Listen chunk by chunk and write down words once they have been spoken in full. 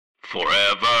Forever.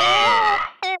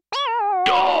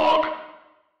 Dog.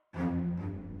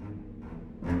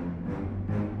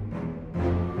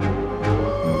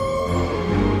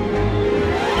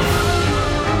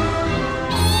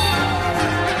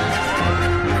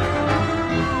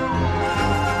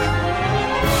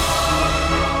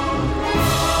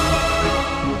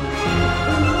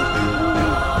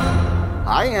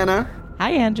 Hi, Anna.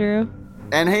 Hi, Andrew.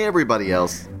 And hey, everybody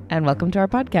else. And welcome to our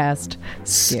podcast.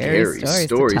 Scary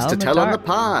stories to tell on the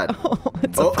pod. Oh,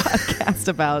 it's a podcast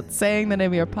about saying the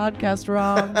name of your podcast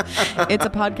wrong. It's a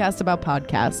podcast about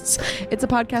podcasts. It's a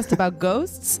podcast about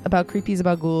ghosts, about creepies,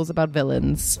 about ghouls, about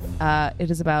villains. It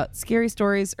is about scary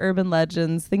stories, urban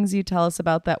legends, things you tell us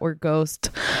about that were ghost.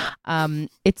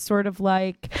 It's sort of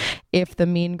like if the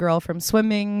mean girl from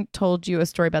swimming told you a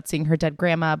story about seeing her dead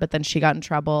grandma, but then she got in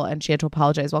trouble and she had to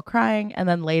apologize while crying. And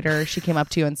then later she came up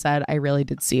to you and said, I really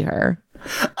did see her.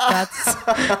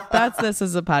 That's this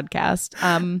as a podcast.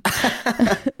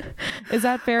 Is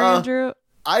that fair, Andrew?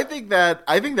 I think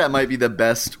that might be the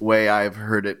best way I've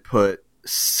heard it put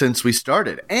since we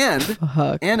started. And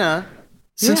Anna,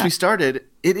 since we started,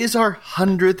 it is our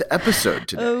 100th episode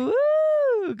today.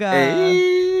 Ooh, God.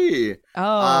 Hey.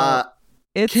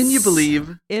 Can you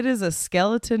believe it is a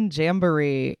skeleton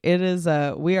jamboree? It is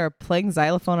we are playing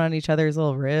xylophone on each other's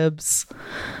little ribs.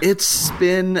 It's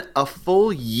been a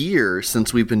full year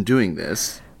since we've been doing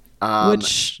this,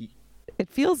 which it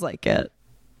feels like it.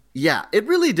 Yeah, it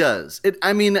really does.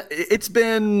 It's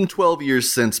been 12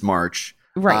 years since March,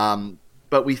 right?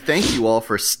 But we thank you all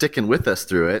for sticking with us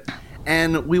through it,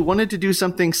 and we wanted to do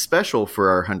something special for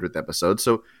our 100th episode,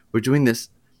 so we're doing this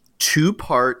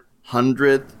 2-part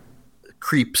 100th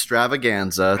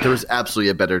CREEPSTRAVAGANZA. There was absolutely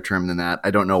a better term than that.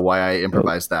 I don't know why I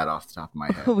improvised that off the top of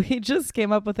my head. We just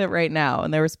came up with it right now,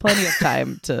 and there was plenty of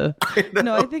time to...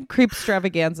 No, I think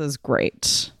CREEPSTRAVAGANZA is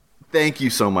great. Thank you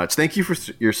so much. Thank you for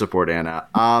your support, Anna.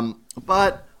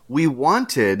 But we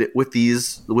wanted, with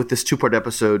this 2-part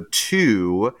episode,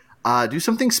 to do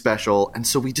something special, and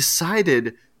so we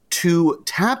decided to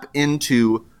tap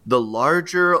into the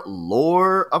larger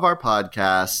lore of our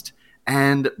podcast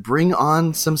and bring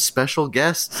on some special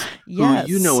guests who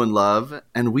you know and love,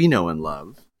 and we know and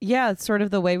love. Yeah, it's sort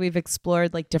of the way we've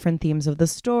explored like different themes of the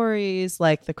stories,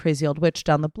 like the crazy old witch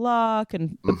down the block,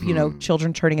 and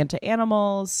children turning into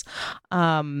animals,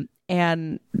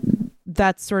 and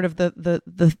that's sort of the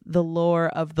lore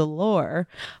of the lore.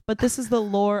 But this is the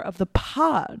lore of the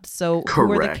pod. So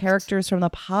who are the characters from the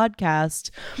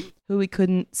podcast who we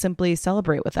couldn't simply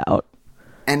celebrate without?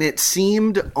 And it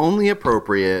seemed only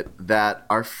appropriate that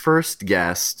our first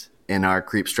guest in our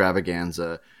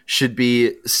CREEPSTRAVAGANZA should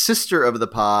be sister of the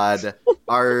pod,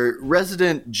 our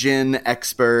resident Jinn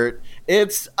expert.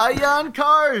 It's Ayan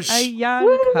Karshe.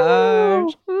 Ayan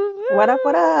Karshe. What up,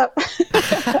 what up?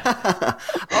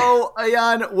 Oh,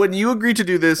 Ayan, when you agreed to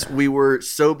do this, we were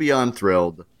so beyond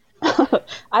thrilled.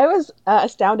 I was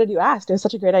astounded you asked. It was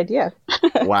such a great idea.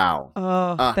 Wow.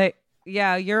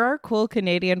 Yeah, you're our cool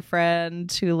Canadian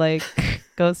friend who like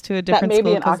goes to a different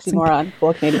school. That may school. be an oxymoron,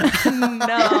 cool Canadian.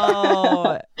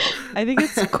 No, I think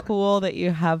it's cool that you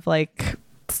have like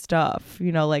stuff,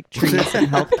 like trees and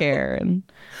healthcare and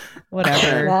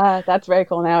whatever. Yeah, that's very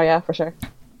cool now. Yeah, for sure.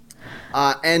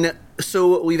 And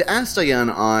so we've asked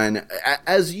Ayan on,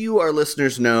 as you, our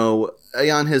listeners, know,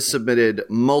 Ayan has submitted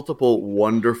multiple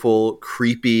wonderful,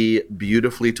 creepy,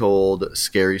 beautifully told,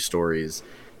 scary stories.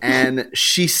 And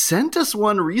she sent us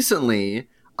one recently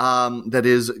that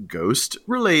is ghost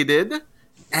related.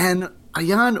 And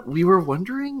Ayan, we were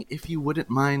wondering if you wouldn't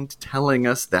mind telling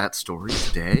us that story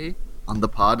today on the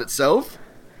pod itself.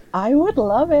 I would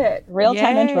love it.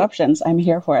 Real-time interruptions. I'm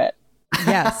here for it.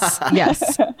 Yes.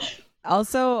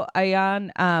 Also,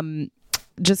 Ayan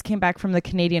just came back from the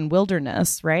Canadian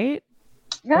wilderness, right?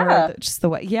 Yeah. Just the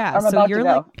way. Yeah. I'm about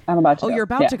to go. You're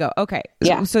about to go. Okay.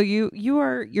 Yeah. So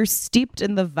you're steeped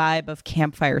in the vibe of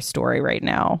campfire story right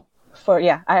now.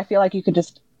 I feel like you could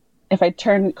just, if I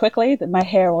turn quickly, then my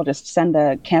hair will just send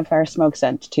a campfire smoke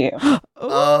scent to you.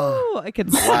 Oh, I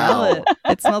can smell it.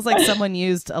 It smells like someone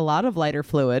used a lot of lighter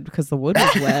fluid because the wood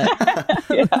was wet.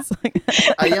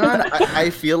 Ayan, I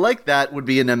feel like that would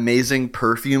be an amazing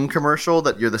perfume commercial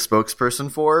that you're the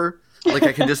spokesperson for. Like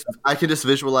I can just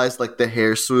visualize like the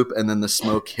hair swoop and then the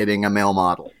smoke hitting a male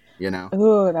model,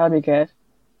 Ooh, that would be good.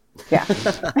 Yeah.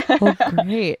 Well,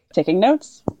 great. Taking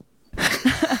notes.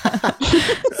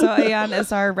 So Ayan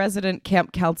is our resident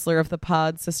camp counselor of the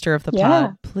pod, sister of the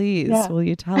pod. Please, will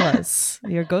you tell us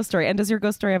your ghost story? And does your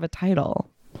ghost story have a title?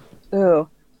 Ooh.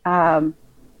 I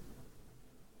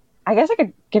guess I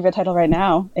could give you a title right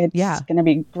now. It's going to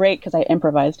be great because I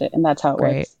improvised it, and that's how it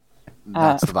works.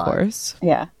 That's of course.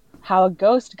 Yeah. how a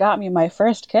ghost got me my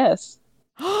first kiss.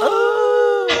 That's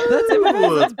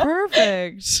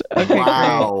perfect. Okay,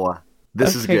 Wow. great.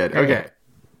 This is good. Great. Okay.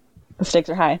 The stakes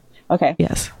are high. Okay.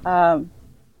 Yes. I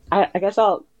guess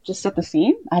I'll just set the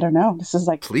scene. I don't know. This is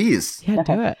like, Please. Yeah,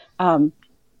 do it.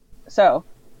 so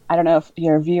I don't know if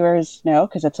your viewers know,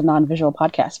 because it's a non-visual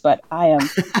podcast, but I am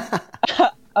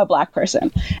a Black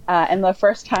person. And the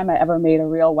first time I ever made a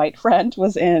real white friend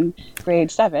was in grade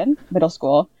 7, middle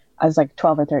school. I was like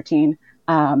 12 or 13.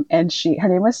 And her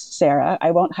name was Sarah.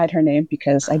 I won't hide her name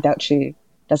because I doubt she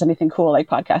does anything cool like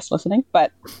podcast listening.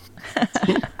 But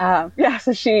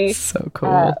so she, so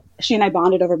cool. She and I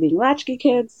bonded over being latchkey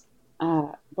kids.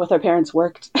 Both our parents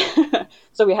worked.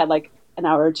 So we had like an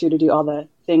hour or two to do all the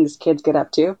things kids get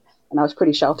up to. And I was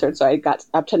pretty sheltered, so I got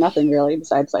up to nothing really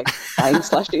besides like buying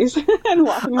slushies and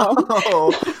walking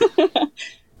home.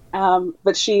 Oh.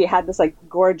 But she had this like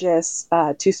gorgeous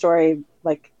 2-story,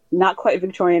 like not quite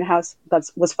Victorian house that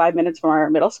was 5 minutes from our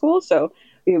middle school. So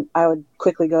I would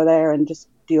quickly go there and just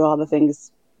do all the things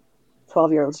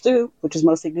 12-year-olds do, which is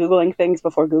mostly Googling things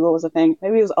before Google was a thing.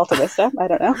 Maybe it was Alta Vista. I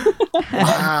don't know.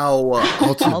 Wow.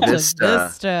 Alta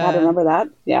Vista. I remember that.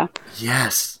 Yeah.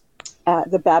 Yes.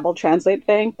 The Babbel Translate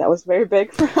thing, that was very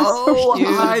big for us. Oh, Huge.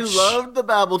 I loved the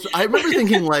Babbel. I remember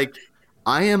thinking, like,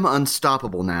 I am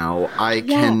unstoppable now. I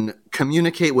can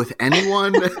communicate with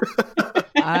anyone.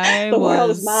 The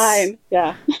world is mine.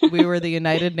 Yeah. We were the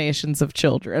United Nations of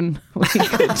children. We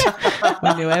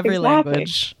knew every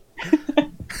language.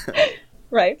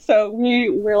 Right. So we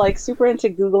were like super into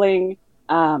Googling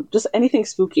just anything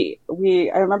spooky.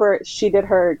 I remember she did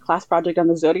her class project on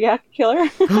the Zodiac Killer.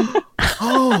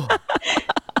 Oh.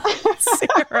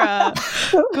 Sarah,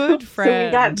 good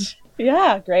friend.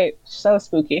 Great. So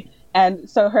spooky. And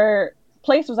so her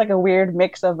place was like a weird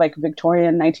mix of like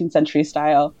Victorian 19th century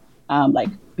style, like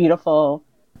beautiful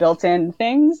built-in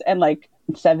things and like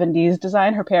 70s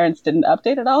design her parents didn't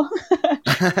update at all.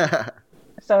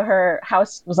 So her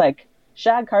house was like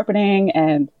shag carpeting,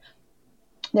 and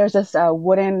there's this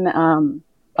wooden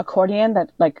accordion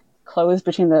that like closed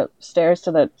between the stairs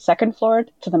to the second floor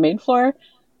to the main floor.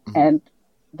 And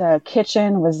the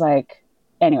kitchen was like,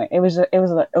 anyway, it was a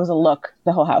look.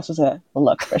 The whole house was a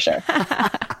look for sure.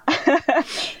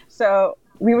 So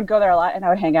we would go there a lot, and I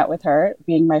would hang out with her,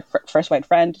 being my first white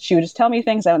friend. She would just tell me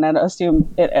things, and I'd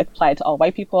assume it applied to all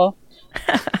white people.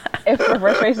 If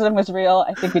reverse racism was real,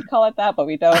 I think we'd call it that, but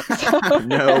we don't. So.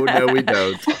 No, we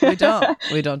don't.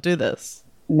 We don't do this.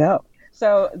 No.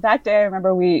 So that day, I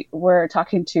remember we were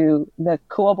talking to the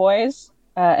cool boys,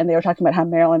 and they were talking about how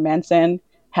Marilyn Manson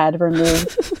had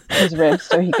removed his ribs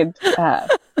so he could,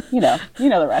 you know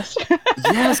the rest.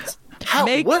 Yes.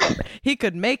 He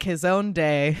could make his own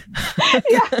day.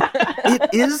 It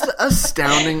is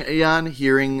astounding, Ayan,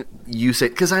 hearing you say,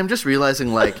 because I'm just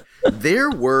realizing, like, there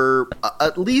were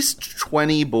at least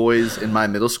 20 boys in my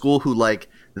middle school who, like,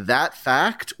 that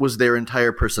fact was their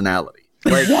entire personality.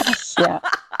 Like, Yes, yeah.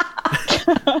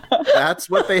 that's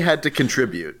what they had to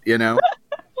contribute, you know?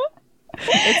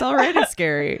 It's already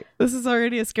scary. This is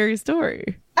already a scary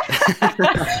story.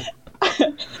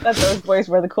 That those boys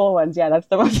were the cool ones. Yeah, that's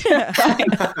the most terrifying.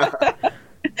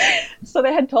 So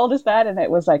they had told us that, and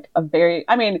it was like I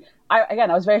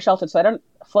was very sheltered, so I don't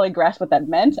fully grasp what that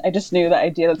meant. I just knew the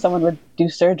idea that someone would do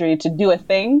surgery to do a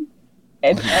thing.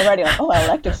 And already like,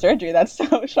 elective surgery, that's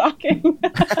so shocking.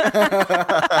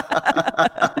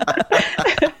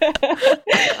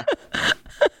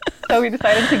 So we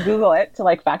decided to Google it to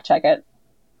like fact check it.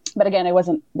 But again, it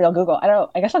wasn't real Google.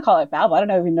 I guess I'll call it Babbel. I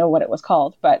don't even know what it was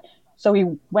called. But so we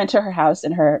went to her house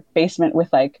in her basement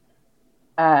with like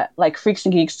Freaks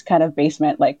and Geeks kind of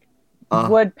basement, like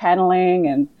wood paneling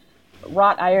and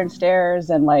wrought iron stairs.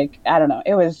 And like, I don't know,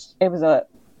 it was a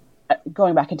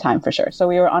going back in time for sure. So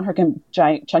we were on her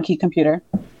giant chunky computer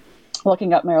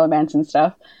looking up Marilyn Manson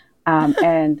stuff.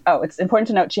 And it's important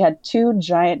to note she had 2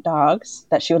 giant dogs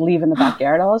that she would leave in the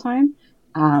backyard all the time.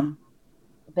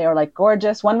 They were like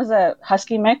gorgeous. One was a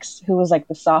husky mix who was like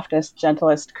the softest,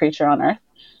 gentlest creature on earth.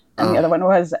 And the other one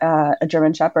was a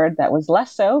German shepherd that was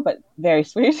less so, but very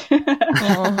sweet.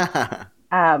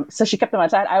 So she kept them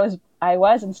outside. I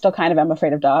was and still kind of am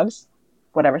afraid of dogs.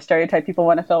 Whatever stereotype people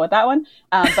want to fill with that one.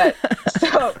 But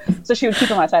so she would keep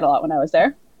them outside a lot when I was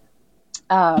there.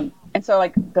 And so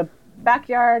like the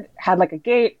backyard had like a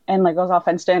gate and like it was all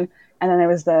fenced in. And then there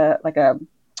was a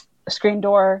screen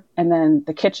door, and then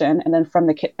the kitchen, and then from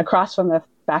across from the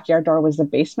backyard door was the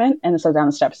basement, and so down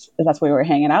the steps, that's where we were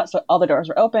hanging out. So all the doors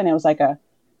were open. It was like a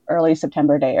early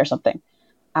September day or something.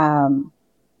 So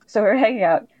we were hanging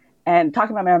out and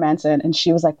talking about Marilyn Manson, and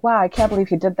she was like, "Wow, I can't believe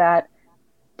he did that.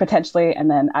 potentially. And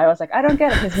then I was like, I don't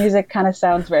get it. His music kind of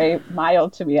sounds very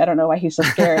mild to me. I don't know why he's so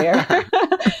scary. It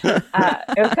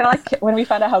was kind of like when we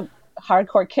found out how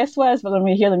hardcore Kiss was, but when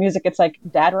we hear the music, it's like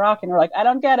dad rock, and we're like, I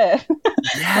don't get it.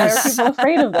 Why are people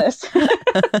afraid of this?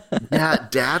 Yeah,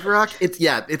 dad rock.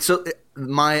 It's so.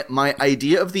 My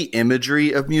idea of the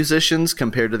imagery of musicians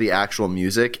compared to the actual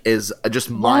music is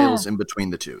just miles in between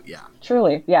the two. Yeah,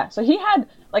 truly. Yeah. So he had,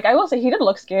 like, I will say, he didn't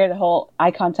look scared. The whole eye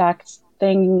contact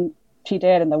thing he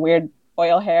did, and the weird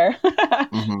oil hair.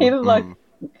 He didn't look,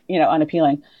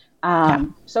 unappealing.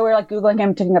 So we're like Googling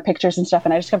him, taking the pictures and stuff,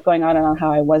 and I just kept going on and on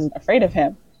how I wasn't afraid of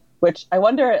him, which I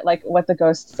wonder, like, what the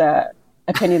ghost's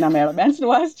opinion on Marilyn Manson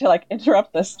was to, like,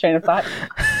 interrupt this train of thought.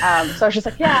 So she's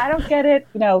like, yeah, I don't get it.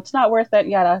 It's not worth it.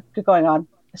 Yeah, keep going on,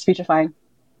 speechifying.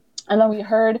 And then we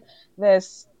heard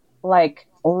this, like,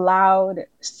 loud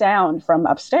sound from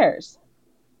upstairs.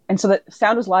 And so the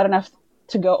sound was loud enough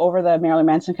to go over the Marilyn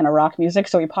Manson kind of rock music.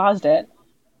 So we paused it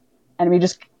and we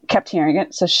just kept hearing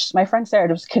it. So my friend Sarah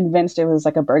was convinced it was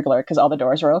like a burglar because all the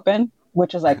doors were open,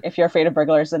 which is like, if you're afraid of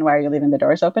burglars, then why are you leaving the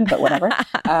doors open? But whatever.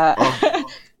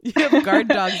 You have guard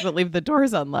dogs that leave the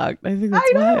doors unlocked. I think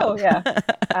that's wild.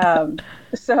 Yeah.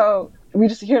 So we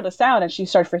just hear the sound and she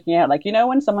started freaking out. Like,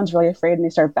 when someone's really afraid and they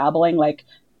start babbling, like,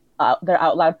 their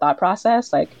out loud thought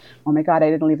process, like, oh my God, I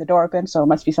didn't leave the door open, so it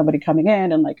must be somebody coming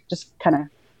in, and like just kind of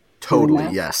totally.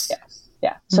 Yes.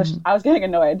 Yeah. So I was getting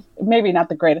annoyed. Maybe not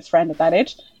the greatest friend at that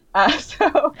age. So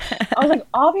I was like,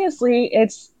 obviously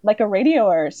it's like a radio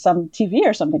or some TV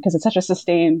or something, because it's such a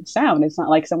sustained sound. It's not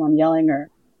like someone yelling or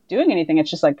doing anything. It's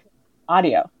just like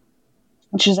audio.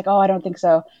 And she's like, oh, I don't think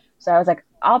so. So I was like,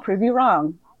 I'll prove you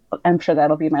wrong. I'm sure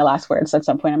that'll be my last words at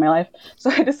some point in my life. So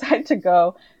I decided to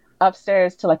go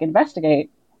upstairs to like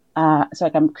investigate. So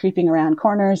like I'm creeping around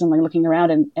corners and like looking around,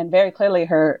 and very clearly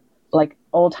her like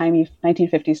old timey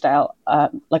 1950s style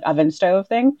like oven stove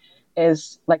thing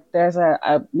is like, there's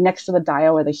a next to the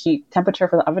dial where the heat temperature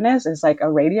for the oven is like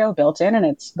a radio built in, and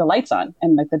it's the lights on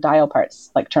and like the dial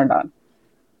parts like turned on.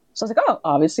 So I was like, oh,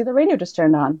 obviously the radio just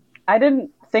turned on. I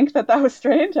didn't think that was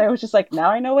strange. I was just like, now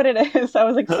I know what it is. I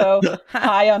was like so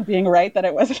high on being right that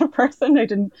it wasn't a person. I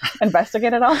didn't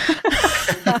investigate at all.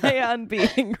 High on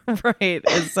being right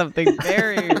is something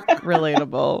very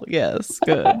relatable. Yes,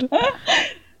 good.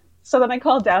 So then I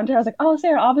called down to her. I was like, oh,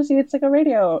 Sarah, obviously it's like a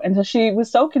radio. And so she was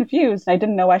so confused. I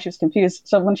didn't know why she was confused.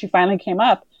 So when she finally came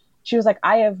up, she was like,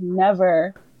 I have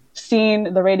never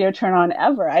seen the radio turn on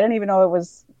ever. I didn't even know it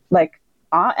was like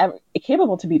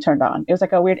capable to be turned on. It was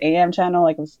like a weird AM channel.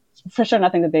 Like, it was for sure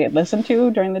nothing that they had listened to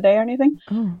during the day or anything.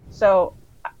 Oh. So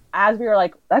as we were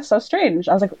like, that's so strange.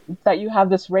 I was like, that you have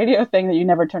this radio thing that you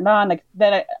never turned on. Like,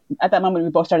 then at that moment,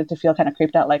 we both started to feel kind of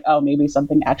creeped out. Like, oh, maybe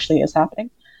something actually is happening.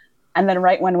 And then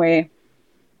right when we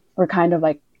were kind of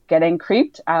like getting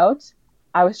creeped out,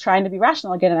 I was trying to be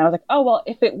rational again. And I was like, oh, well,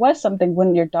 if it was something,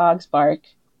 wouldn't your dogs bark?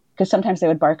 Because sometimes they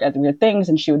would bark at weird things,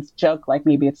 and she would joke like,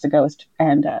 maybe it's the ghost,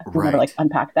 and we never like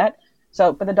unpack that.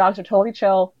 So, but the dogs were totally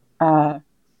chill.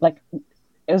 Like,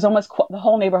 it was almost the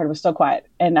whole neighborhood was so quiet.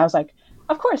 And I was like,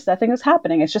 of course, that thing is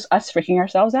happening. It's just us freaking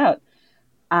ourselves out.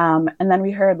 And then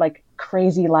we heard like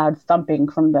crazy loud thumping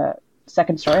from the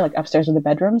second story, like upstairs where the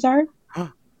bedrooms are.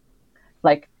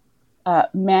 Like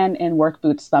men in work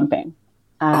boots thumping.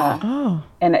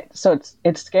 And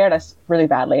it scared us really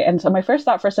badly. And so my first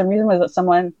thought for some reason was that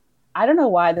someone, I don't know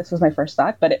why this was my first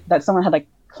thought, but that someone had like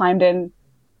climbed in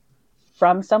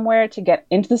from somewhere to get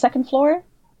into the second floor.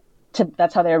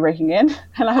 That's how they were breaking in.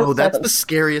 And that's the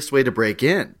scariest way to break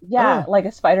in. Yeah, like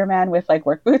a Spider-Man with like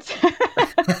work boots.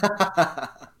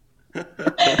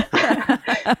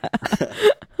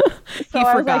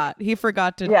 He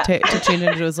forgot to change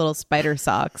into his little spider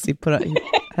socks. He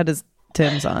had his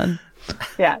Timbs on.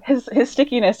 Yeah, his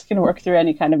stickiness can work through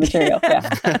any kind of material.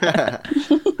 Yeah.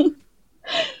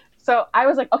 So I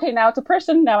was like, okay, now it's a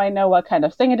person. Now I know what kind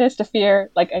of thing it is to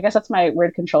fear. Like, I guess that's my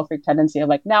weird control freak tendency of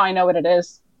like, now I know what it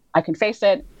is. I can face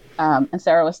it. And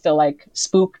Sarah was still like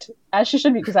spooked, as she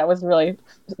should be, because that was really,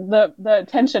 the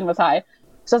tension was high.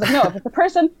 So I was like, no, if it's a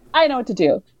person, I know what to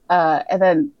do. And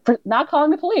then for not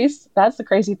calling the police, that's the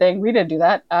crazy thing. We didn't do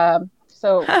that.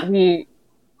 So we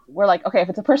were like, okay, if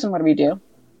it's a person, what do we do?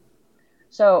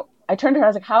 So I turned to her, I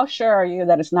was like, how sure are you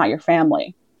that it's not your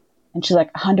family? And she's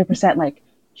like, 100%, like,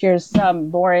 here's some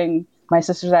boring, my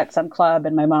sister's at some club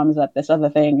and my mom's at this other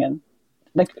thing, and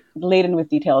like laden with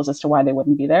details as to why they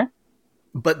wouldn't be there.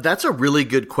 But that's a really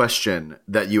good question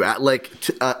that you like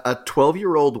a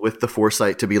 12-year-old with the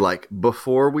foresight to be like,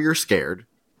 before we are scared,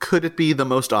 could it be the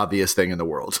most obvious thing in the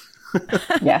world?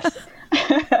 Yes.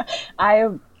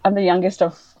 I'm the youngest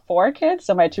of 4 kids,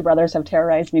 so my 2 brothers have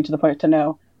terrorized me to the point to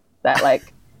know that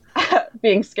like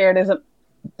being scared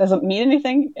doesn't mean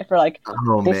anything. If like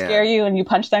they man. scare you and you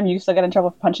punch them, you still get in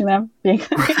trouble for punching them.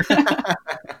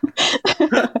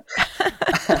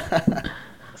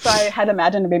 So I had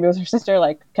imagined maybe it was her sister,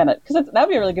 like kind of, because that would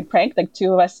be a really good prank. Like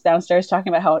two of us downstairs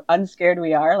talking about how unscared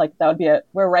we are. Like that would be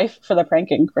we're rife for the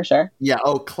pranking for sure. Yeah.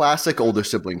 Oh, classic older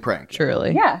sibling prank.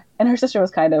 Truly. Yeah. And her sister was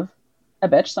kind of a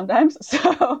bitch sometimes.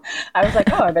 So I was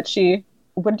like, oh, I bet she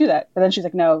would do that. But then she's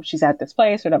like, no, she's at this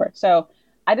place or whatever. So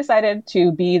I decided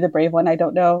to be the brave one. I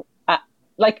don't know.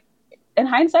 Like in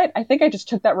hindsight, I think I just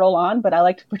took that role on, but I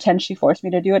like to pretend she forced me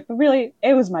to do it. But really,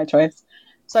 it was my choice.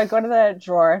 So I go to the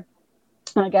drawer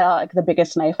and I get out like the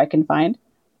biggest knife I can find.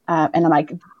 And I'm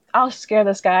like, I'll scare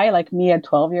this guy, like me, a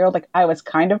 12-year-old. Like I was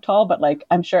kind of tall, but like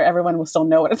I'm sure everyone will still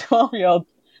know what a 12-year-old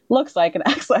looks like and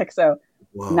acts like. So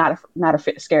not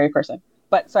a scary person.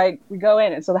 But so we go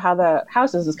in, and so how the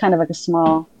house is kind of like a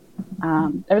small,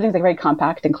 everything's like very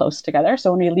compact and close together.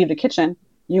 So when you leave the kitchen,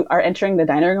 you are entering the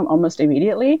dining room almost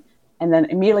immediately. And then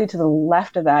immediately to the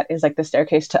left of that is like the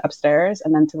staircase to upstairs.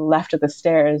 And then to the left of the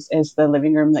stairs is the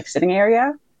living room, like sitting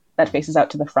area that faces out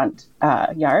to the front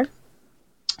yard.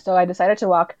 So I decided to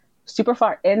walk super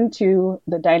far into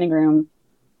the dining room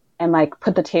and like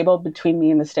put the table between me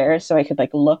and the stairs so I could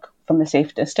like look from a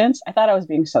safe distance. I thought I was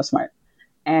being so smart.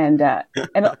 And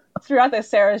throughout this,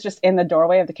 Sarah is just in the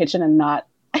doorway of the kitchen and not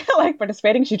like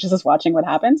participating. She's just watching what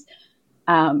happens.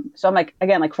 So I'm like,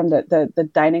 again, like from the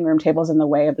dining room table's in the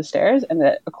way of the stairs, and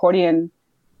the accordion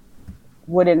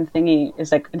wooden thingy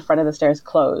is like in front of the stairs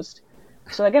closed.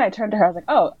 So again, I turned to her.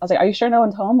 I was like, are you sure no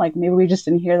one's home? Like maybe we just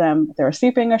didn't hear them. If they were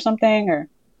sleeping or something.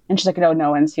 And she's like,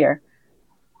 no one's here.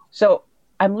 So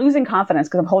I'm losing confidence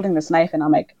because I'm holding this knife, and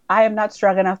I'm like, I am not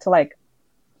strong enough to like,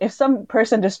 if some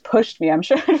person just pushed me, I'm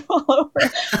sure I'd fall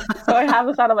over. So I have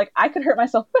the thought of like, I could hurt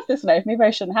myself with this knife. Maybe I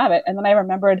shouldn't have it. And then I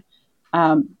remembered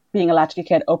being a latchkey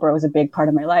kid, Oprah was a big part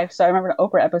of my life. So I remember an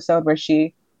Oprah episode where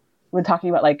she was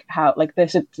talking about like how like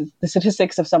the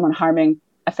statistics of someone harming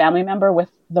a family member with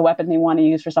the weapon they want to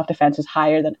use for self-defense is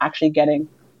higher than actually getting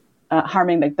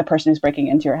harming like the person who's breaking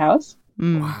into your house.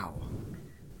 Wow.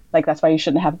 Like that's why you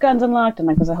shouldn't have guns unlocked, and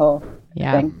like there's a whole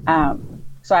thing.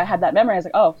 So I had that memory. I was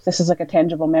like, oh, this is like a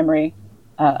tangible memory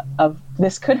of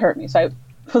this could hurt me. So I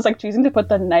was like choosing to put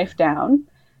the knife down.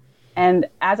 And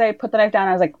as I put the knife down,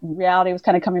 I was like, reality was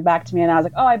kind of coming back to me. And I was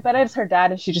like, oh, I bet it's her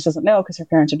dad and she just doesn't know because her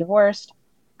parents are divorced.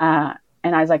 And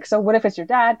I was like, so what if it's your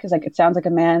dad? Because like it sounds like a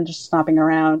man just stomping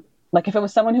around. Like if it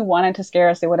was someone who wanted to scare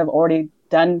us, they would have already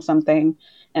done something.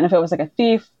 And if it was like a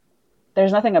thief,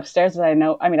 there's nothing upstairs that I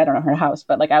know. I mean, I don't know her house,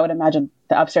 but like I would imagine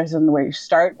the upstairs isn't where you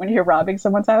start when you're robbing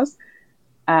someone's house.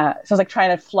 So I was like trying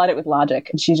to flood it with logic.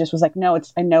 And she just was like, no,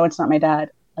 I know it's not my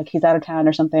dad. Like he's out of town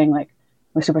or something. Like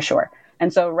we're super sure.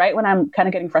 And so right when I'm kind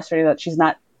of getting frustrated that she's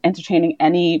not entertaining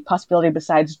any possibility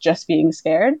besides just being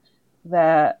scared,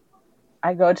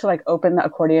 I go to like open the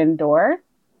accordion door.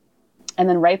 And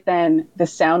then right then the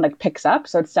sound like picks up.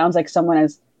 So it sounds like someone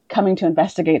is coming to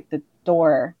investigate the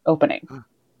door opening.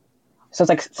 So it's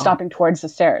like stomping towards the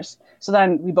stairs. So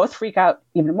then we both freak out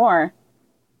even more.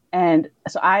 And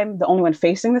so I'm the only one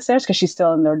facing the stairs because she's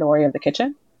still in the doorway of the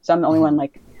kitchen. So I'm the only one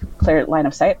like clear line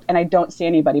of sight. And I don't see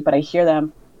anybody, but I hear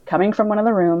them coming from one of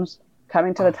the rooms,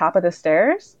 coming to the top of the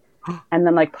stairs, and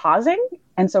then like pausing.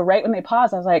 And so right when they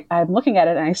pause, I was like, I'm looking at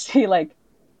it and I see like,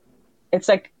 it's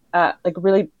like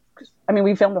really, I mean,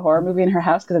 we filmed a horror movie in her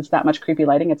house because it's that much creepy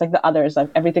lighting. It's like The Others, like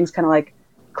everything's kind of like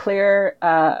clear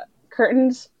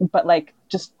curtains, but like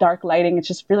just dark lighting. It's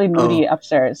just really moody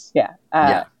upstairs.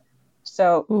 Yeah.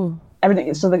 So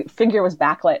everything, so the figure was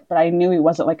backlit, but I knew he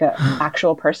wasn't like an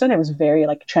actual person. It was very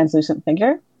like translucent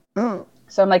figure.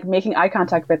 So I'm like making eye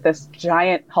contact with this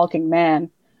giant hulking man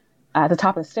at the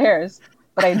top of the stairs,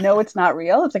 but I know it's not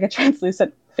real. It's like a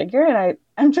translucent figure. And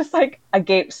I'm just like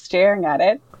agape staring at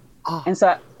it. And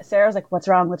so Sarah was like, what's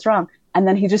wrong? What's wrong? And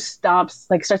then he just stops,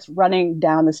 like starts running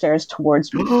down the stairs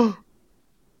towards me.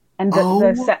 And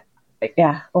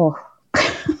yeah. Oh,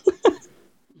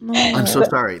 No. I'm so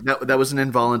sorry. That was an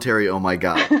involuntary. Oh my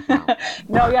god. Wow.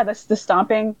 No, yeah. The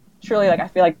stomping. Truly, like I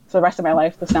feel like for the rest of my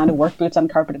life, the sound of work boots on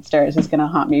carpeted stairs is gonna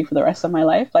haunt me for the rest of my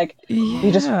life. Like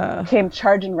he just came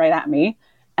charging right at me,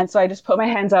 and so I just put my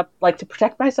hands up like to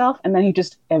protect myself, and then he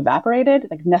just evaporated.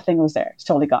 Like nothing was there. It's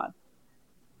totally gone.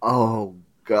 Oh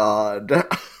god.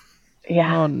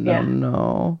 Yeah. Oh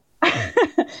no.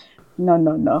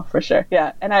 No, for sure.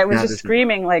 Yeah, and I was just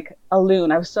screaming like a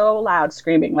loon. I was so loud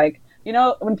screaming like. You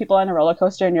know, when people are on a roller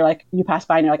coaster and you're like, you pass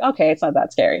by and you're like, okay, it's not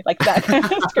that scary. Like that kind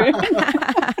of screaming.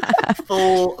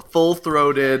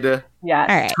 Full-throated, yeah,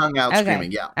 All right. tongue out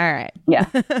screaming. Yeah. All right. Yeah.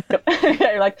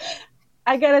 Yeah, you're like,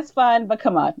 I get it's fun, but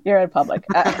come on, you're in public.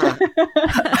 Grow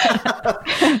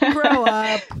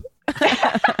up.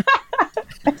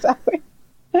 Exactly.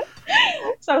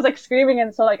 So I was like screaming,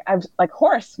 and so like I was like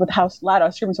hoarse with how loud I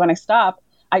was screaming. So when I stopped,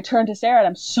 I turned to Sarah, and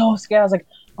I'm so scared. I was like,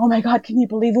 "Oh my God, can you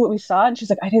believe what we saw?" And she's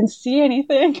like, "I didn't see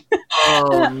anything."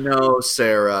 Oh no,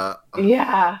 Sarah.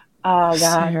 Yeah. Oh God.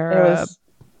 Sarah. It was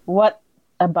what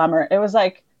a bummer. It was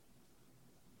like,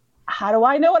 how do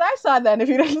I know what I saw then if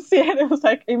you didn't see it? It was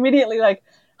like immediately like,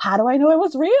 how do I know it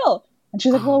was real? And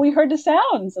she's like, well, we heard the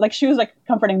sounds. Like she was like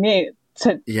comforting me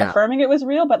to affirming it was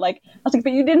real, but like I was like,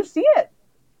 but you didn't see it.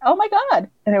 Oh my God.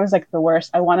 And it was like the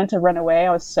worst. I wanted to run away.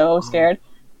 I was so scared.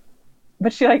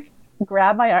 But she like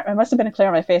grabbed my arm. It must have been a clear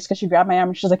on my face because she grabbed my arm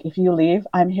and she's like, if you leave,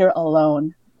 I'm here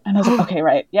alone. And I was like, okay,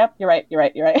 right. Yep, you're right.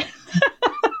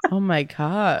 Oh my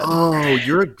God. Oh,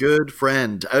 you're a good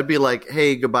friend. I would be like,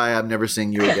 hey, goodbye. I'm never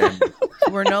seeing you again.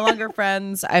 We're no longer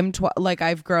friends. I've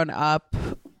grown up.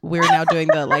 We're now doing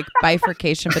the like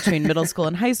bifurcation between middle school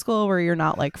and high school where you're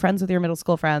not like friends with your middle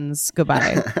school friends.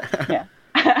 Goodbye. Yeah.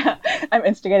 I'm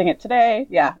instigating it today.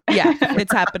 Yeah. Yeah,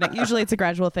 it's happening. Usually it's a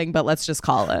gradual thing, but let's just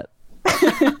call it.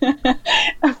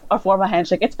 A formal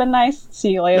handshake. It's been nice.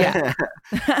 See you later. Yeah.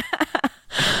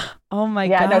 Oh my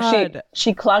God. No,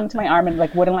 she clung to my arm and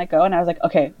like wouldn't let go. And I was like,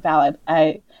 okay, valid.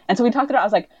 And so we talked about it. I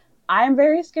was like, I'm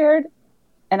very scared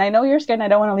and I know you're scared and I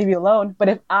don't want to leave you alone. But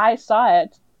if I saw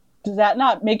it, does that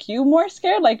not make you more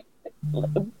scared? Like,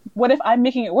 what if I'm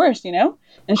making it worse, you know?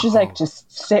 And she's like,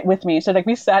 just sit with me. So like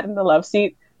we sat in the love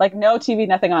seat, like no TV,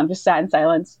 nothing on, just sat in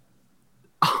silence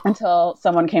until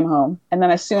someone came home. And then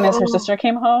as soon as her sister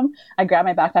came home, I grabbed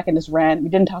my backpack and just ran. We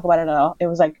didn't talk about it at all. It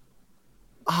was like,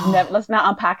 let's not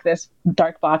unpack this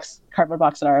dark box, cardboard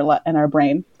box in our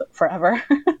brain forever.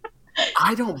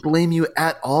 I don't blame you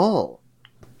at all.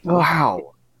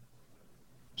 Wow.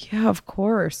 Yeah, of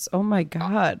course. Oh my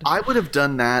God. I would have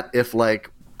done that if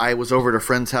like I was over at a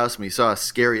friend's house and we saw a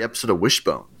scary episode of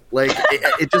Wishbone. Like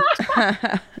it just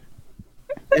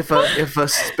if a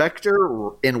specter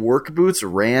in work boots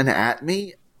ran at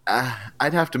me,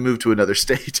 I'd have to move to another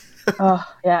state. Oh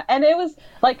yeah, and it was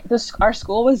like our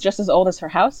school was just as old as her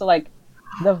house, so like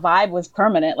the vibe was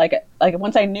permanent. Like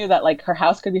once I knew that like her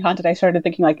house could be haunted, I started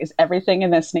thinking like, is everything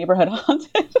in this neighborhood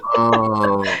haunted?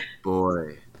 Oh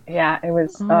boy. Yeah, it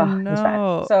was. No. It was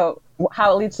bad. So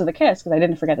how it leads to the kiss, because I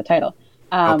didn't forget the title.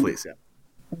 Please,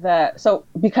 yeah. So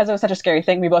because it was such a scary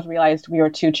thing, we both realized we were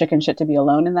too chicken shit to be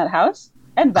alone in that house,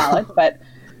 and valid, but.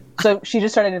 So she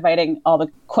just started inviting all the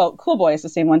quote cool boys, the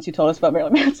same ones who told us about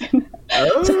Marilyn Manson,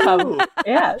 to come.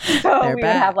 Yeah, so we would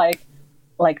have like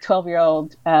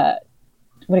 12-year-old what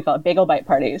do you call it, bagel bite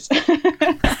parties.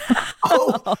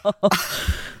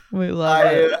 We love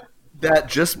it. That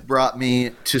just brought me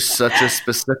to such a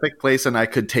specific place, and I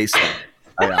could taste it,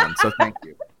 Ayan. So thank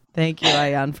you. Thank you,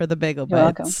 Ayan, for the bagel You're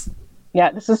bites. welcome.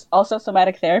 Yeah, this is also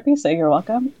somatic therapy, so you're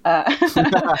welcome.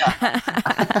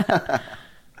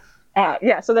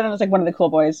 Yeah, so then it was like one of the cool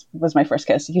boys was my first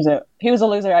kiss. He was a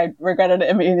loser. I regretted it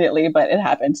immediately, but it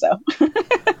happened. So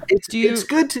it's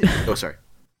good to. Oh, sorry.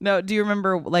 No, do you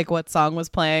remember like what song was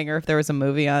playing, or if there was a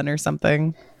movie on or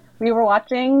something? We were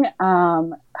watching. I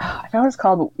forgot what it's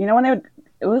called. You know when it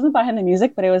wasn't behind the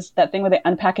music, but it was that thing where they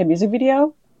unpack a music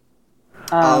video.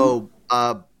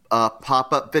 Pop-up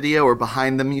video or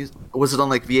behind the music. Was it on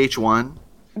like VH1?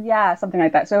 Yeah, something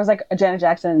like that. So it was like a Janet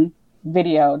Jackson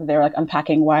video. They were like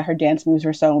unpacking why her dance moves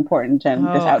were so important and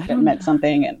this outfit meant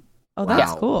something. And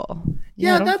that's cool.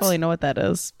 Yeah, I don't fully know what that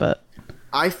is, but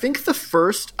I think the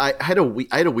first I had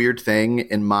a weird thing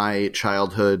in my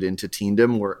childhood into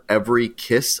teendom where every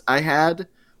kiss I had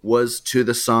was to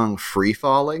the song "Free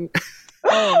Falling."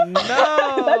 Oh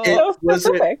no, that's so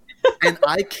specific. And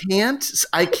I can't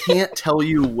tell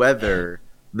you whether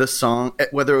it was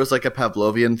like a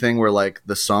Pavlovian thing where like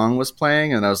the song was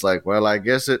playing and I was like, well, I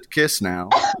guess it's kiss now.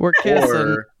 We're kissing.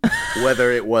 Or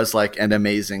whether it was like an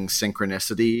amazing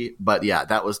synchronicity. But yeah,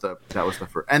 that was the first.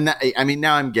 And that, I mean,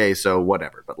 now I'm gay, so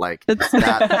whatever. But like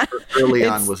that early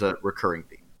on was a recurring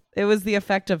theme. It was the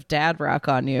effect of dad rock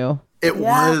on you. It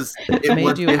was. It made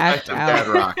was you the act effect of out. dad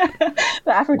rock.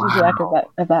 The aphrodisiac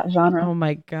of that genre. Oh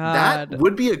my God. That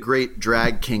would be a great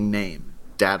drag king name.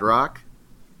 Dad rock.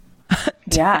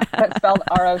 Yeah, but spelled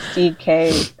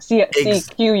ROCKCQUE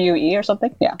or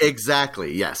something. Yeah,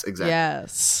 exactly. Yes, exactly.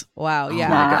 Yes. Wow. Oh Yeah,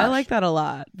 my I gosh. like that a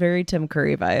lot. Very Tim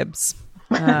Curry vibes.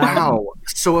 Wow.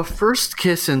 So a first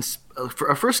kiss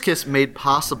made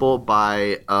possible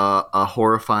by a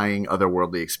horrifying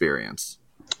otherworldly experience.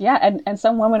 Yeah, and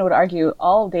some women would argue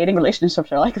all dating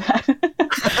relationships are like that.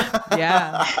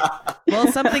 Yeah.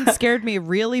 Well, something scared me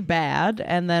really bad,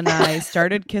 and then I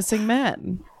started kissing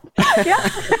men. Yeah.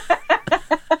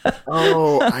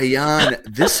 Oh, Ayan,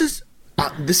 this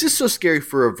is so scary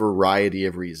for a variety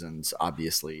of reasons,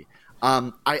 obviously.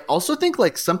 I also think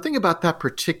like something about that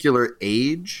particular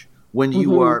age when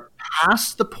you are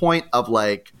past the point of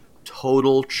like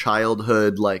total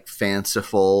childhood, like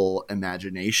fanciful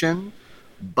imagination,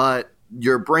 but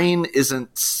your brain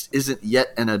isn't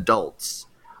yet an adult's.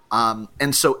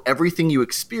 And so everything you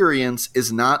experience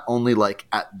is not only like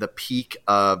at the peak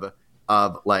of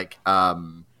like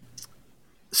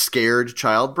scared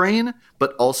child brain,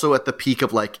 but also at the peak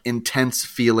of like intense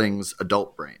feelings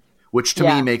adult brain, which to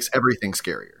me makes everything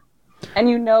scarier. And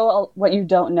you know what you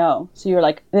don't know. So you're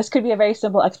like, this could be a very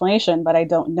simple explanation, but I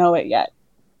don't know it yet.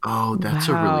 Oh, that's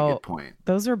a really good point.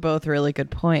 Those are both really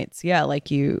good points. Yeah, like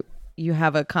you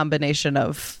have a combination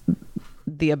of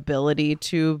the ability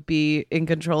to be in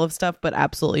control of stuff, but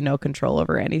absolutely no control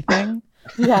over anything.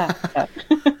 Yeah.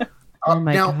 Oh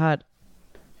my God.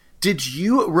 Did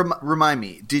you remind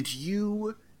me? Did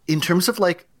you, in terms of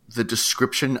like the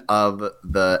description of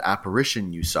the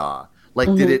apparition you saw,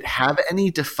 like did it have any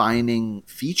defining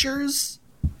features,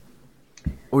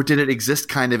 or did it exist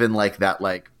kind of in like that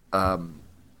like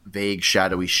vague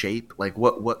shadowy shape? Like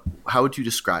what? How would you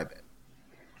describe it?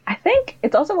 I think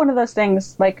it's also one of those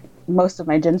things, like most of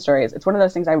my Jinn stories, it's one of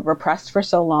those things I repressed for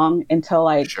so long until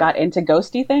I got into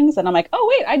ghosty things, and I'm like,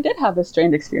 oh wait, I did have this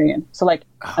strange experience. So like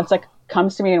it's like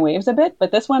comes to me in waves a bit,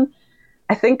 but this one,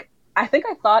 I think I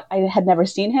thought I had never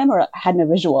seen him or had no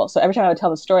visual. So every time I would tell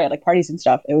the story at like parties and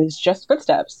stuff, it was just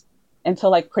footsteps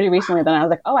until like pretty recently. Then I was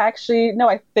like, oh, actually, no,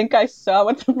 I think I saw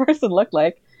what the person looked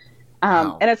like.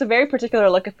 And it's a very particular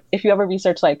look. If you ever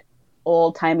research like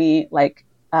old timey, like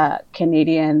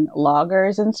Canadian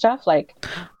loggers and stuff, like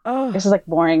this is like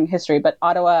boring history, but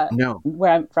Ottawa,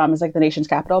 where I'm from, is like the nation's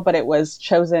capital, but it was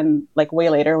chosen like way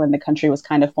later when the country was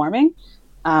kind of forming.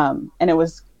 And it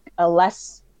was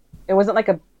it wasn't like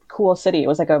a cool city. It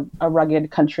was like a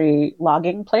rugged country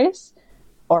logging place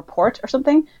or port or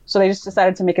something. So they just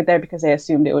decided to make it there because they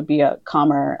assumed it would be a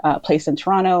calmer place in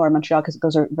Toronto or Montreal, because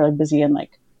those are really busy and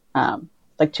like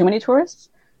too many tourists.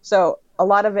 So a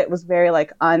lot of it was very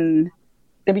like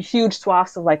there'd be huge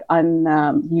swaths of like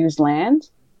unused land,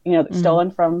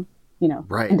 stolen from,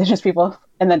 indigenous people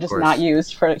and then just not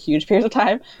used for huge periods of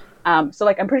time. So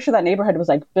like, I'm pretty sure that neighborhood was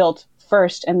like built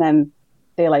first and then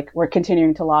they like were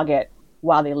continuing to log it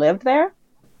while they lived there.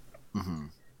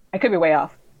 I could be way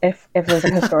off if there's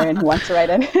a historian who wants to write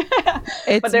in.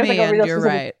 It's but there's me, like a real and you're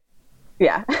right.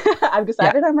 Yeah. I've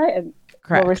decided I'm right and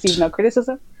will receive no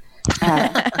criticism.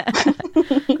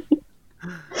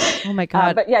 Oh my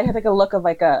God. But yeah, he had like a look of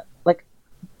like a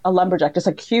lumberjack, just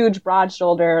like huge broad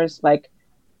shoulders, like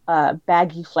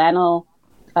baggy flannel,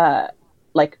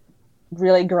 like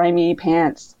really grimy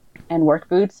pants and work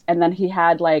boots. And then he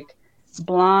had like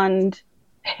blonde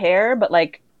hair, but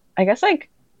like, I guess like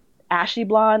ashy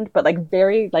blonde, but like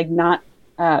very like not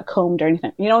combed or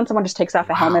anything. You know when someone just takes off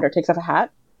a helmet or takes off a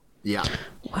hat? Yeah.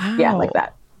 Wow. Yeah, like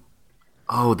that.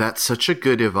 Oh, that's such a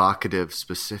good evocative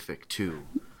specific too.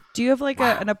 Do you have like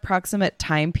an approximate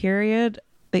time period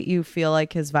that you feel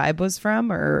like his vibe was from,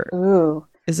 or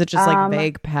is it just like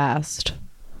vague past?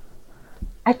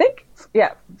 I think,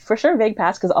 yeah, for sure vague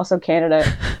past, because also Canada,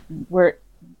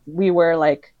 we were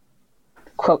like,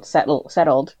 quote,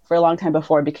 settled for a long time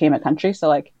before it became a country. So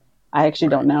like, I actually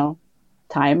don't know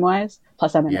time-wise.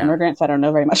 Plus I'm an immigrant, so I don't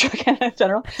know very much about Canada in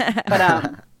general.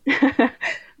 But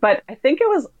but I think it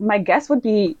was, my guess would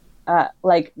be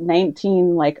like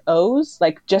 19 like O's,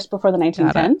 like just before the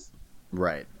 1910s.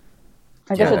 Right.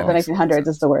 I guess it's the 1900s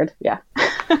is the word. Yeah.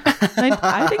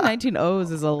 I think 19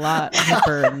 O's is a lot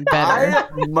hipper and better. I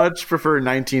much prefer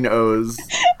 19 O's.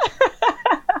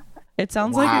 It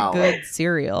sounds like a good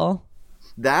cereal.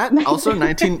 That also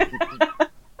 19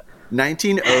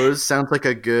 O's sounds like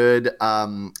a good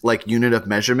like unit of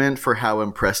measurement for how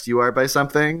impressed you are by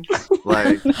something.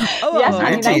 Like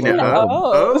 19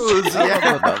 O's.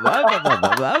 Yeah.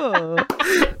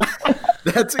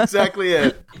 That's exactly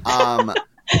it.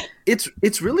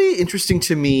 It's really interesting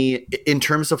to me in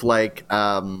terms of like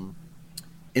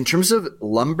in terms of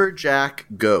lumberjack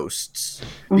ghosts,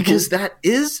 because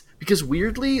because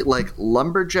weirdly like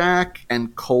lumberjack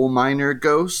and coal miner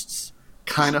ghosts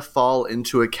kind of fall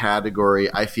into a category,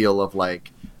 I feel, of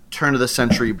like turn of the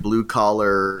century blue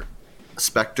collar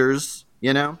specters,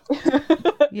 you know?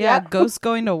 Yeah, ghosts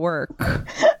going to work.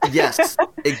 Yes,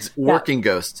 working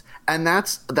ghosts. And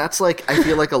that's like, I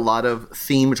feel like a lot of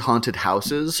themed haunted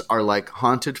houses are like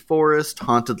haunted forest,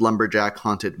 haunted lumberjack,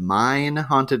 haunted mine,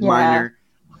 haunted miner.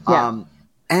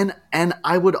 And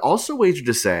I would also wager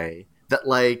to say that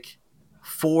like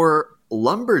for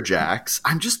lumberjacks,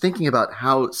 I'm just thinking about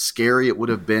how scary it would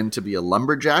have been to be a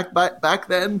lumberjack back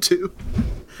then, too.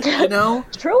 You know?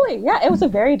 Truly, yeah, it was a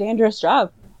very dangerous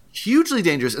job. Hugely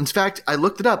dangerous. In fact, I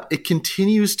looked it up. It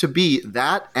continues to be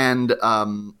that, and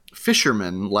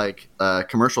fishermen, like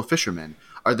commercial fishermen,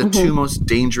 are the two most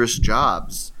dangerous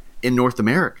jobs in North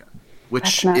America,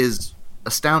 which is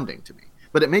astounding to me.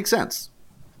 But it makes sense.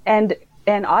 And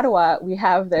in Ottawa, we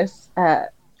have this,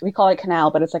 we call it canal,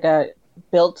 but it's like a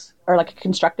built or like a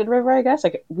constructed river, I guess.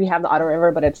 Like we have the Ottawa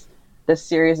River, but it's this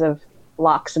series of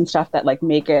locks and stuff that like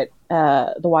make it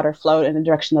the water float in the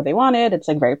direction that they wanted. It's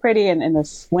like very pretty, and in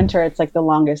this winter it's like the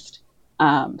longest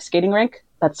skating rink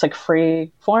that's like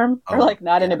free form or like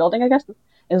not in a building, I guess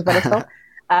is what it's called.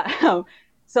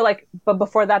 So like, but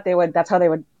before that that's how they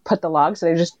would put the logs. So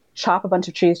they just chop a bunch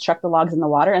of trees, chuck the logs in the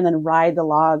water, and then ride the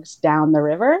logs down the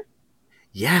river.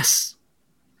 Yes.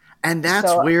 And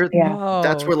that's where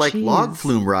like log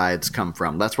flume rides come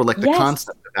from. That's where like the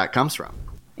concept of that comes from.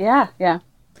 Yeah. Yeah.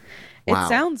 Wow. It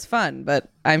sounds fun, but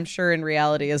I'm sure in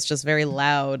reality it's just very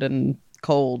loud and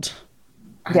cold.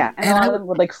 Yeah, and a lot of them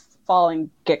would like fall and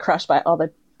get crushed by all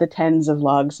the tens of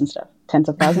logs and stuff. Tens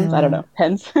of thousands? I don't know.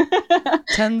 Tens.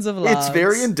 Tens of logs. It's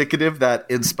very indicative that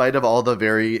in spite of all the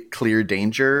very clear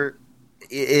danger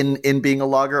in being a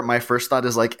logger, my first thought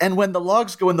is like, and when the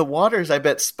logs go in the waters, I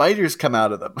bet spiders come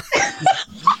out of them.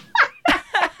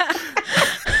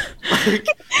 Like,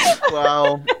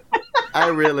 wow. I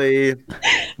really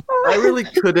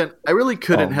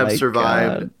couldn't have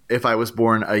survived if I was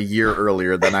born a year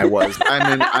earlier than I was.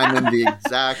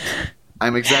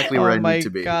 I'm exactly where I need to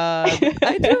be. God.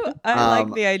 I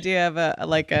like the idea of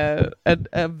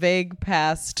a vague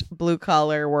past blue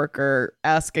collar worker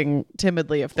asking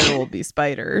timidly if there will be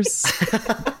spiders.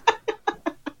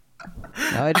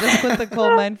 No, I just quit the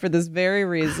coal mine for this very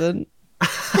reason.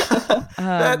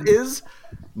 That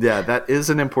is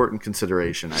an important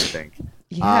consideration, I think.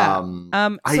 Yeah.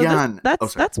 Ayan,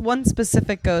 that's one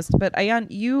specific ghost, but Ayan,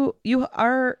 you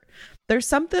are, there's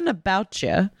something about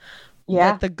you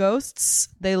that the ghosts,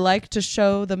 they like to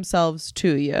show themselves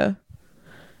to you.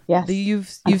 Yes. You've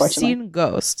seen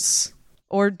ghosts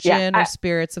or jinn or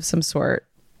spirits of some sort.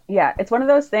 Yeah, it's one of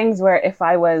those things where if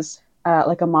I was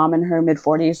like a mom in her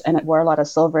mid-40s and wore a lot of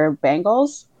silver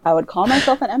bangles, I would call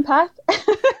myself an empath.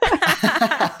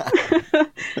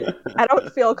 I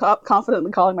don't feel confident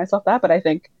in calling myself that, but I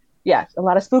think, a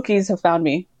lot of spookies have found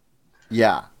me.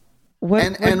 Yeah.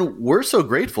 And we're so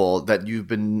grateful that you've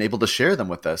been able to share them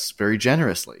with us very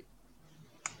generously.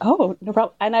 Oh, no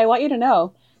problem. And I want you to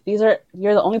know, you're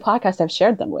the only podcast I've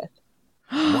shared them with.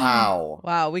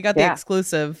 Wow. We got the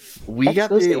exclusive. We got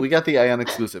the Ayan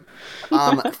exclusive.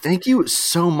 Thank you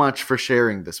so much for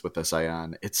sharing this with us,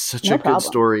 Ayan. It's such a good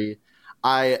story.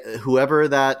 Whoever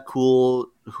that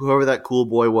cool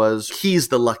boy was, he's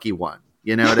the lucky one.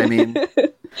 You know what I mean?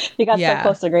 He got so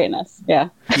close to greatness. Yeah.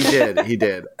 He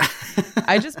did.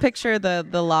 I just picture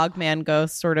the log man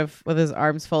ghost sort of with his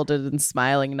arms folded and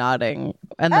smiling, nodding,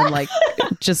 and then like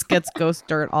just gets ghost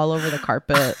dirt all over the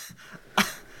carpet.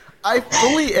 I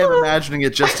fully am imagining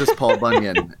it just as Paul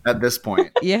Bunyan at this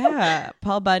point. Yeah,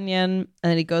 Paul Bunyan,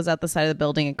 and then he goes out the side of the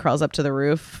building and crawls up to the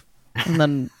roof, and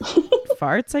then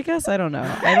farts, I guess. I don't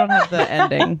know. I don't have the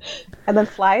ending. And then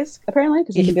flies, apparently,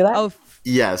 because you can do that. Oh,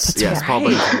 yes, right. Paul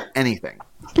Bunyan, anything.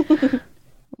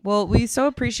 Well, we so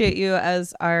appreciate you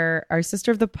as our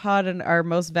sister of the pod and our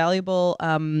most valuable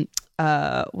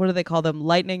what do they call them?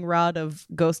 Lightning rod of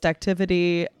ghost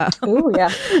activity. Oh,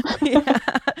 yeah. Yeah.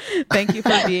 Thank you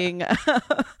for being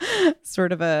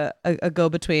sort of a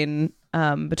go-between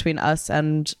between us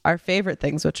and our favorite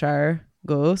things, which are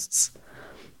ghosts.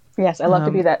 Yes, I love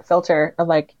to be that filter of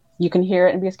like, you can hear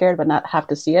it and be scared, but not have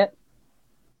to see it.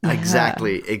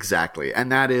 Exactly.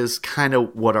 And that is kind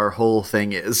of what our whole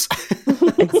thing is.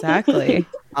 Exactly.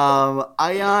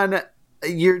 Ayan,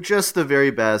 you're just the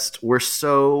very best. We're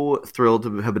so thrilled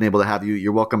to have been able to have you.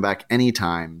 You're welcome back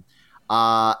anytime.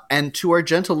 And to our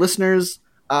gentle listeners,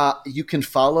 you can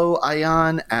follow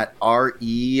Ayan at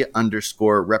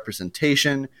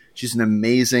RE_representation. She's an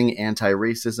amazing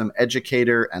anti-racism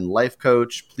educator and life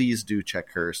coach. Please do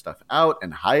check her stuff out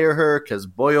and hire her, because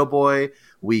boy, oh boy,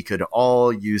 we could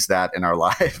all use that in our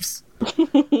lives.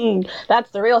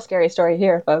 That's the real scary story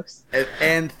here, folks.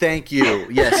 And thank you.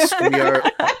 Yes,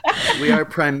 we are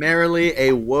primarily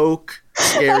a woke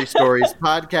scary stories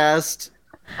podcast.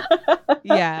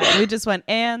 Yeah, we just went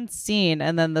and scene,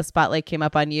 and then the spotlight came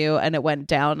up on you, and it went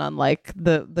down on like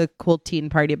the cool teen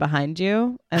party behind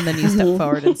you, and then you step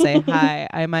forward and say, "Hi,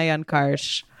 I'm Ayan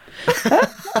Karshe."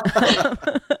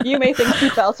 You may think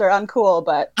seatbelts are uncool,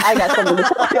 but I got something to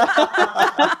tell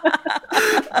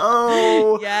you.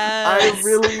 Oh, Yes.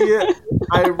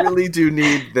 I really do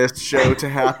need this show to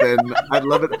happen. I'd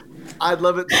love it. I'd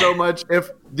love it so much if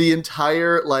the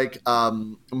entire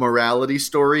morality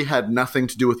story had nothing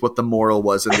to do with what the moral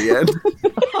was in the end.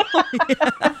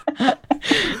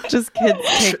 Just kids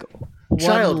take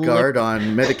Child one guard look.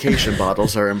 on medication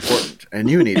bottles are important, and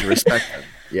you need to respect them.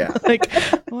 Yeah. Like,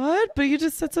 what? But you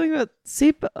just said something about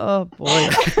seatbelt. Oh boy.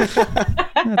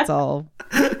 That's all.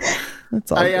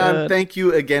 That's all. Ayan, Good. thank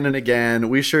you again and again.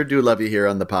 We sure do love you here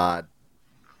on the pod.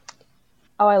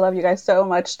 Oh, I love you guys so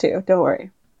much too. Don't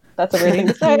worry. That's a weird thing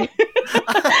to say.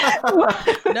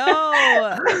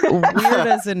 No, weird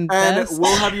as in And best.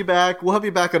 we'll have you back. We'll have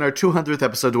you back on our 200th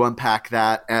episode to unpack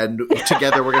that, and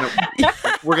together we're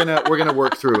gonna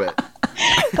work through it.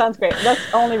 Sounds great. That's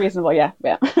only reasonable. Yeah.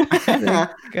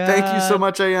 Thank you so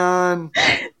much, Ayan.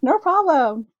 No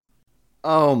problem.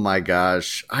 Oh my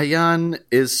gosh, Ayan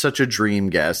is such a dream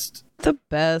guest. The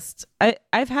best.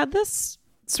 I've had this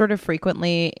sort of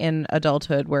frequently in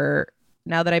adulthood where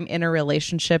now that I'm in a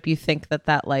relationship, you think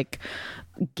that like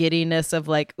giddiness of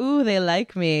like, ooh, they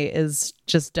like me is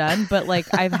just done. But like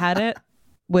I've had it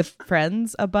with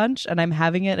friends a bunch, and I'm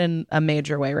having it in a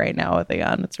major way right now with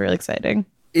Ayan. It's really exciting.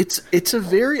 It's a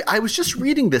very. I was just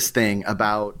reading this thing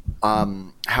about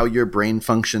how your brain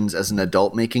functions as an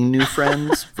adult making new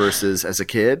friends versus as a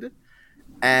kid,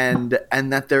 and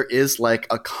that there is like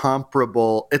a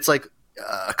comparable. It's like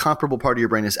a comparable part of your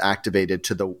brain is activated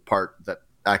to the part that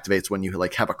activates when you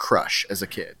like have a crush as a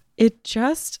kid. It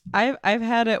just I've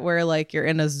had it where like you're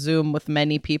in a Zoom with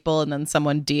many people and then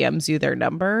someone DMs you their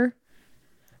number,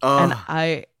 and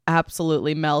I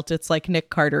absolutely melt. It's like Nick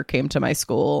Carter came to my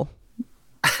school.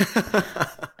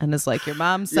 And it's like, your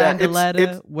mom signed a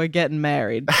letter, we're getting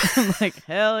married. I'm like,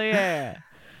 hell yeah.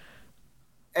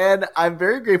 And I'm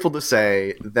very grateful to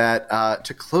say that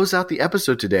to close out the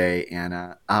episode today,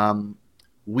 Anna,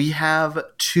 we have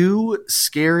 2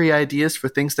 scary ideas for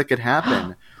things that could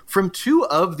happen from 2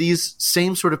 of these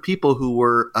same sort of people who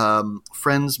were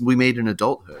friends we made in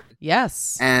adulthood.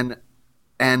 Yes. And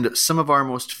some of our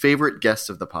most favorite guests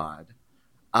of the pod.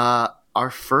 Our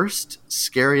first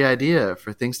scary idea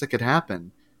for things that could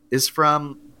happen is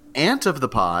from Aunt of the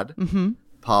pod,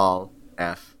 Paul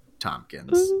F.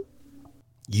 Tompkins.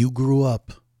 You grew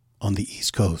up on the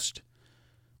East Coast,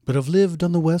 but have lived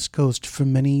on the West Coast for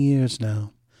many years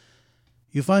now.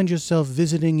 You find yourself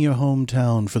visiting your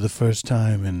hometown for the first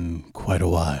time in quite a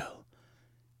while.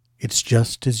 It's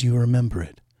just as you remember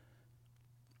it.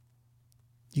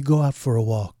 You go out for a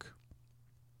walk.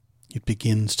 It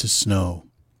begins to snow.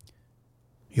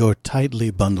 You're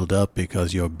tightly bundled up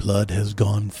because your blood has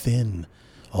gone thin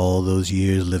all those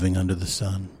years living under the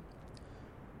sun.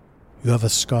 You have a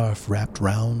scarf wrapped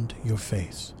round your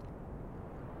face.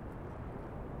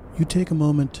 You take a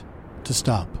moment to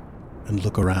stop and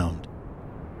look around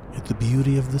at the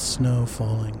beauty of the snow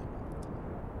falling.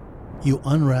 You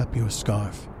unwrap your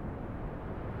scarf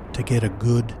to get a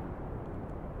good,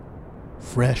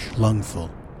 fresh lungful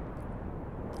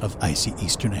of icy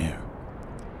eastern air.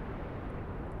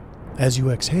 As you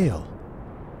exhale,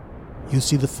 you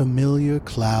see the familiar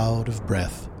cloud of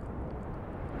breath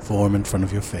form in front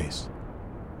of your face.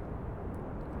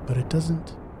 But it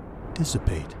doesn't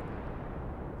dissipate.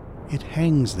 It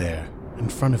hangs there in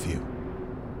front of you.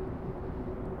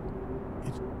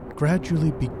 It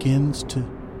gradually begins to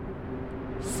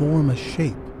form a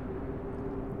shape.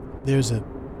 There's a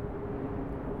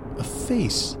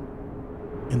face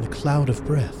in the cloud of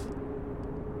breath.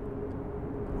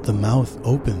 The mouth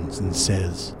opens and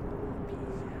says,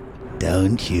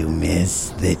 "Don't you miss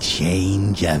the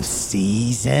change of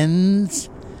seasons?"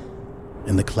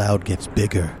 And the cloud gets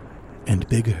bigger and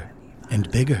bigger and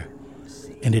bigger,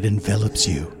 and it envelops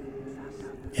you.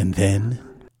 And then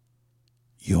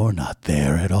you're not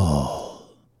there at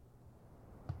all.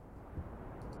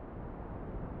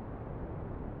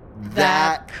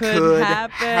 That could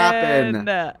happen.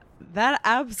 That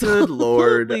absolutely Good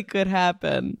Lord. could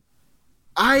happen.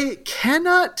 I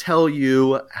cannot tell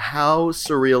you how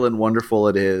surreal and wonderful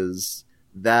it is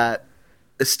that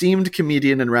esteemed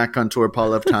comedian and raconteur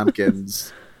Paul F.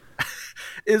 Tompkins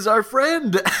is our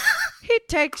friend. He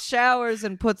takes showers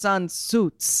and puts on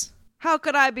suits. How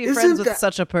could I be Isn't friends with that-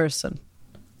 such a person?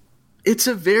 It's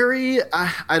a very,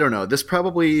 I don't know, this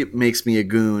probably makes me a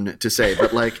goon to say,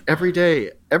 but like every day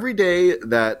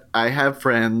that I have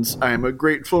friends, I'm a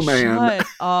grateful man. Shut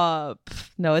up.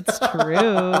 No, it's true.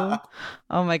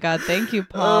 Oh my God. Thank you,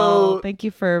 Paul. Oh, Thank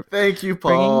you for Thank you,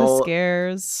 bringing the Paul.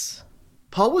 scares.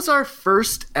 Paul was our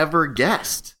first ever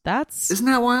guest. Isn't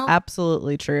that wild?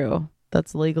 Absolutely true.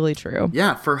 That's legally true.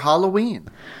 Yeah, for Halloween.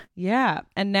 Yeah.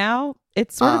 And now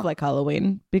it's sort of like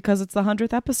Halloween because it's the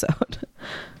 100th episode.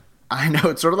 I know.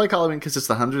 It's sort of like Halloween because it's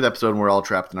the 100th episode and we're all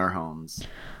trapped in our homes.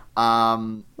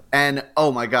 And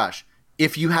oh my gosh,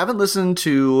 if you haven't listened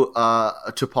to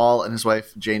Paul and his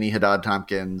wife, Janie Haddad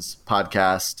Tompkins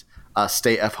podcast,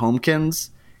 Stay F Homekins,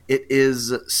 it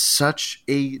is such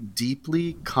a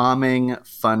deeply calming,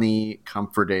 funny,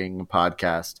 comforting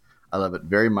podcast. I love it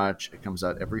very much. It comes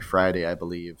out every Friday, I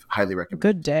believe. Highly recommend.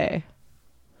 Good day.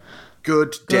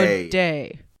 Good day. Good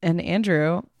day. And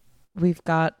Andrew, we've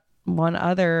got one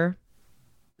other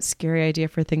scary idea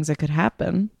for things that could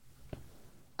happen.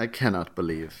 I cannot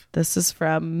believe. This is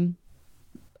from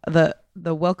the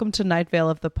Welcome to Night Vale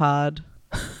of the pod.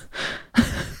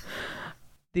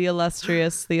 The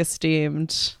illustrious, the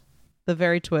esteemed, the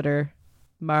very Twitter,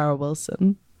 Mara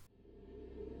Wilson.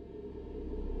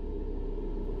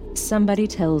 Somebody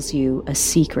tells you a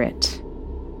secret.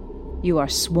 You are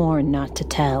sworn not to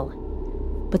tell.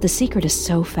 But the secret is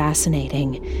so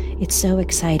fascinating, it's so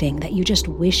exciting that you just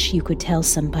wish you could tell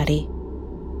somebody.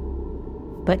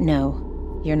 But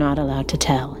no, you're not allowed to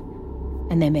tell.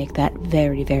 And they make that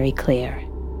very, very clear.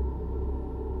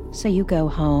 So you go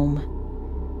home.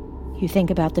 You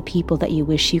think about the people that you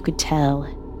wish you could tell.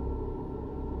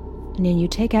 And then you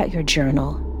take out your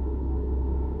journal.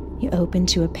 You open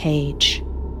to a page.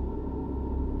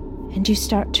 And you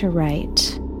start to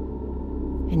write.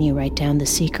 And you write down the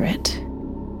secret.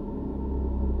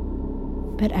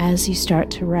 But as you start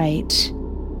to write,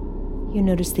 you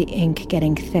notice the ink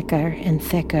getting thicker and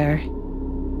thicker.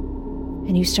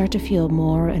 And you start to feel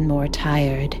more and more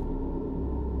tired.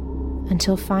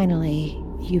 Until finally,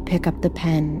 you pick up the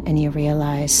pen and you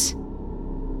realize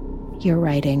you're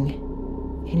writing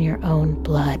in your own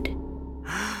blood.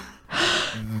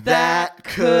 That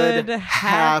could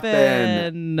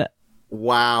happen.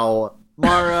 Wow.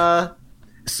 Mara.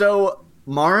 So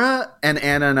Mara and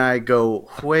Anna and I go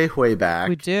way, way back.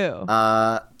 We do.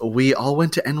 We all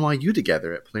went to NYU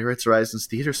together at Playwrights Horizons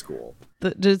Theater School.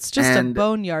 It's just a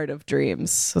boneyard of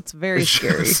dreams. So it's very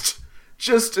scary.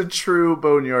 Just a true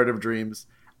boneyard of dreams.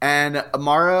 And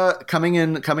Mara coming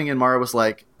in, Mara was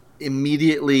like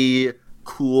immediately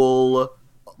cool,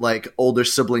 like older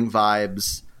sibling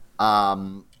vibes.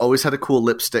 Always had a cool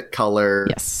lipstick color.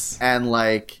 Yes. And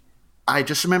like, I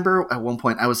just remember at one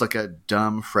point I was like a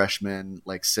dumb freshman,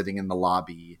 like sitting in the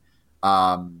lobby.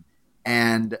 And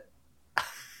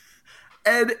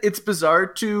it's bizarre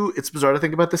to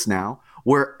think about this now,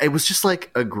 where it was just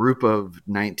like a group of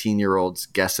 19-year-olds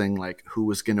guessing like who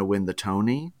was going to win the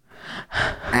Tony.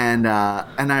 And I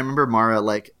remember Mara,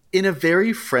 like, in a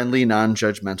very friendly,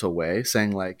 non-judgmental way,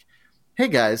 saying like, hey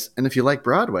guys, and if you like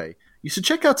Broadway, you should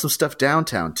check out some stuff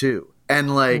downtown too.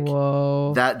 And like,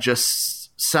 whoa. That just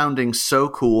sounding so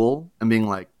cool and being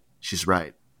like, she's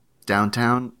right.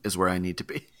 Downtown is where I need to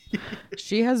be.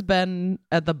 She has been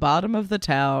at the bottom of the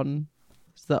town.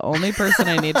 She's the only person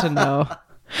I need to know.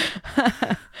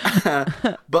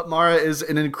 But Mara is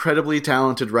an incredibly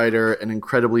talented writer, an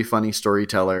incredibly funny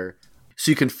storyteller.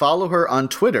 So you can follow her on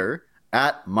Twitter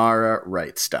at Mara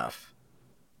Writes Stuff.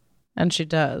 And she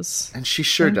does. And she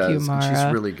sure does. You, Mara. And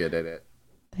she's really good at it.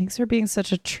 Thanks for being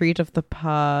such a treat of the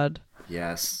pod.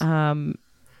 Yes.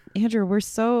 Andrew, we're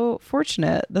so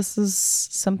fortunate. This is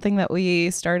something that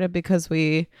we started because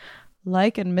we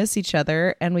like and miss each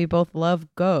other, and we both love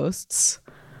ghosts.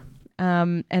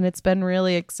 And it's been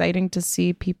really exciting to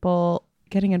see people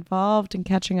getting involved and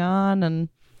catching on. And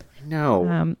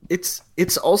no, it's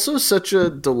also such a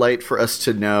delight for us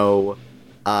to know,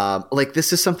 like,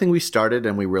 this is something we started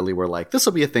and we really were like, this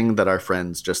will be a thing that our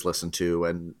friends just listen to,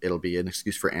 and it'll be an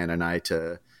excuse for Anna and I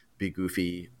to be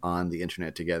goofy on the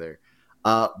internet together.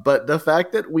 But the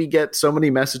fact that we get so many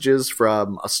messages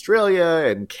from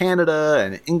Australia and Canada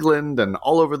and England and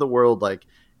all over the world, like,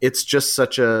 it's just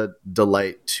such a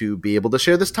delight to be able to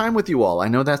share this time with you all. I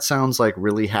know that sounds like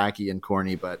really hacky and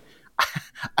corny, but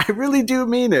I really do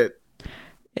mean it.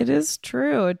 It is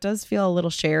true. It does feel a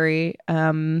little sherry.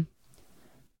 And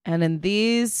in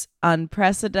these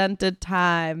unprecedented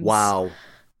times, wow,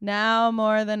 now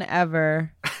more than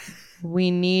ever, we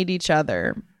need each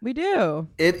other. We do.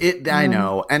 I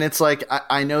know. And it's like,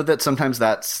 I know that sometimes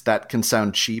that can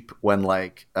sound cheap when,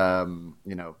 like,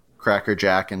 Cracker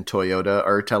Jack and Toyota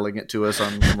are telling it to us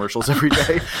on commercials every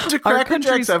day. Do Cracker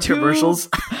Jacks have commercials?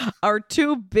 Our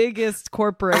two biggest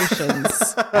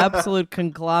corporations, absolute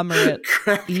conglomerate,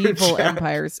 evil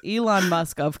empires. Elon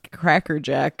Musk of Cracker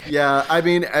Jack. Yeah, I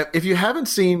mean, if you haven't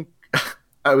seen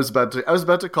I was about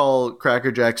to call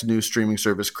Cracker Jack's new streaming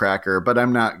service Cracker, but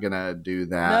I'm not gonna do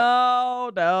that. No.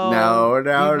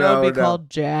 It'd be called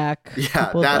Jack. Yeah,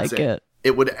 People would that's like it.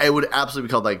 It would absolutely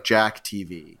be called like Jack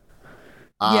TV.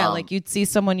 Yeah, like you'd see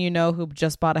someone you know who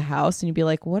just bought a house and you'd be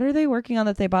like, what are they working on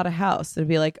that they bought a house? It'd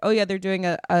be like, oh yeah, they're doing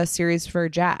a series for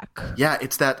Jack. Yeah,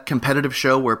 it's that competitive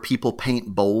show where people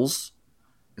paint bowls.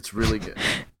 It's really good.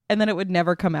 And then it would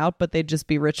never come out, but they'd just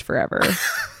be rich forever.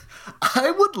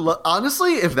 I would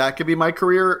honestly, if that could be my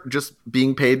career, just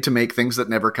being paid to make things that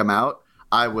never come out,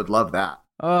 I would love that.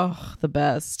 Oh, the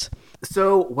best.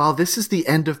 So while this is the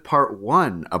end of part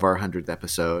 1 of our 100th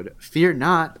episode, fear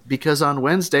not, because on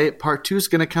Wednesday, part 2 is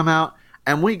going to come out,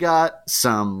 and we got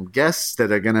some guests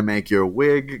that are going to make your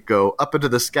wig go up into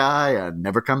the sky and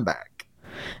never come back.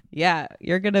 Yeah,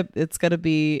 it's going to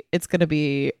be,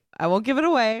 I won't give it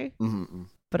away,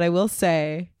 but I will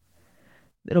say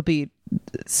it'll be,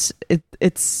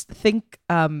 think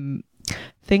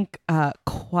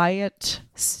quiet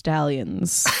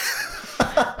stallions.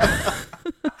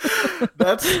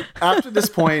 That's after this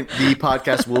point, the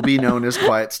podcast will be known as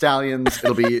Quiet Stallions.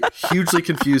 It'll be hugely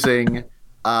confusing.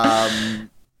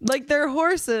 Like they're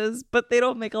horses, but they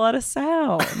don't make a lot of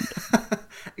sound.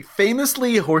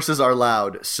 Famously, horses are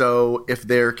loud. So if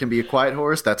there can be a quiet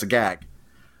horse, that's a gag.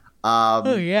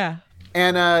 Oh, yeah.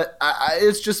 And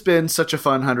it's just been such a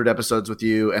fun 100 episodes with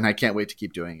you, and I can't wait to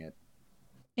keep doing it.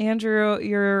 Andrew,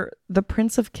 you're the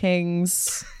Prince of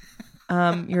Kings.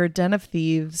 You're a den of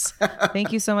thieves.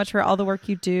 Thank you so much for all the work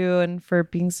you do and for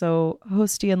being so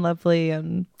hosty and lovely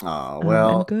and,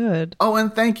 and good. Oh,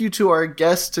 and thank you to our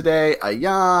guests today,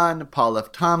 Ayan, Paul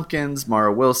F. Tompkins,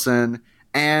 Mara Wilson,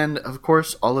 and of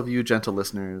course, all of you gentle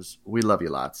listeners. We love you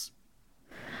lots.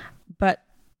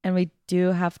 And we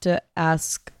do have to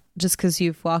ask, just because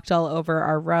you've walked all over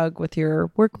our rug with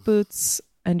your work boots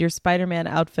and your Spider-Man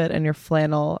outfit and your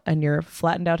flannel and your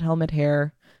flattened out helmet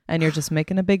hair, and you're just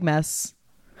making a big mess.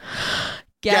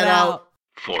 Get out.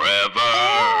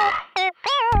 Forever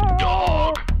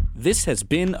Dog. This has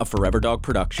been a Forever Dog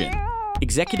production.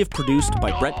 Executive produced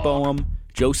by Brett Boehm,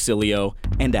 Joe Cilio,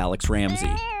 and Alex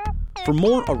Ramsey. For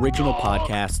more original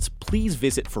podcasts, please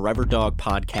visit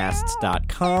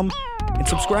foreverdogpodcasts.com and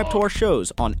subscribe to our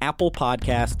shows on Apple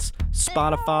Podcasts,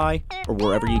 Spotify, or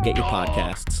wherever you get your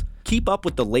podcasts. Keep up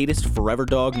with the latest Forever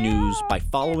Dog news by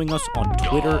following us on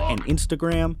Twitter and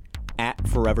Instagram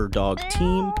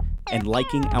 @ForeverDogTeam and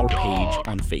liking our page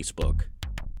on Facebook.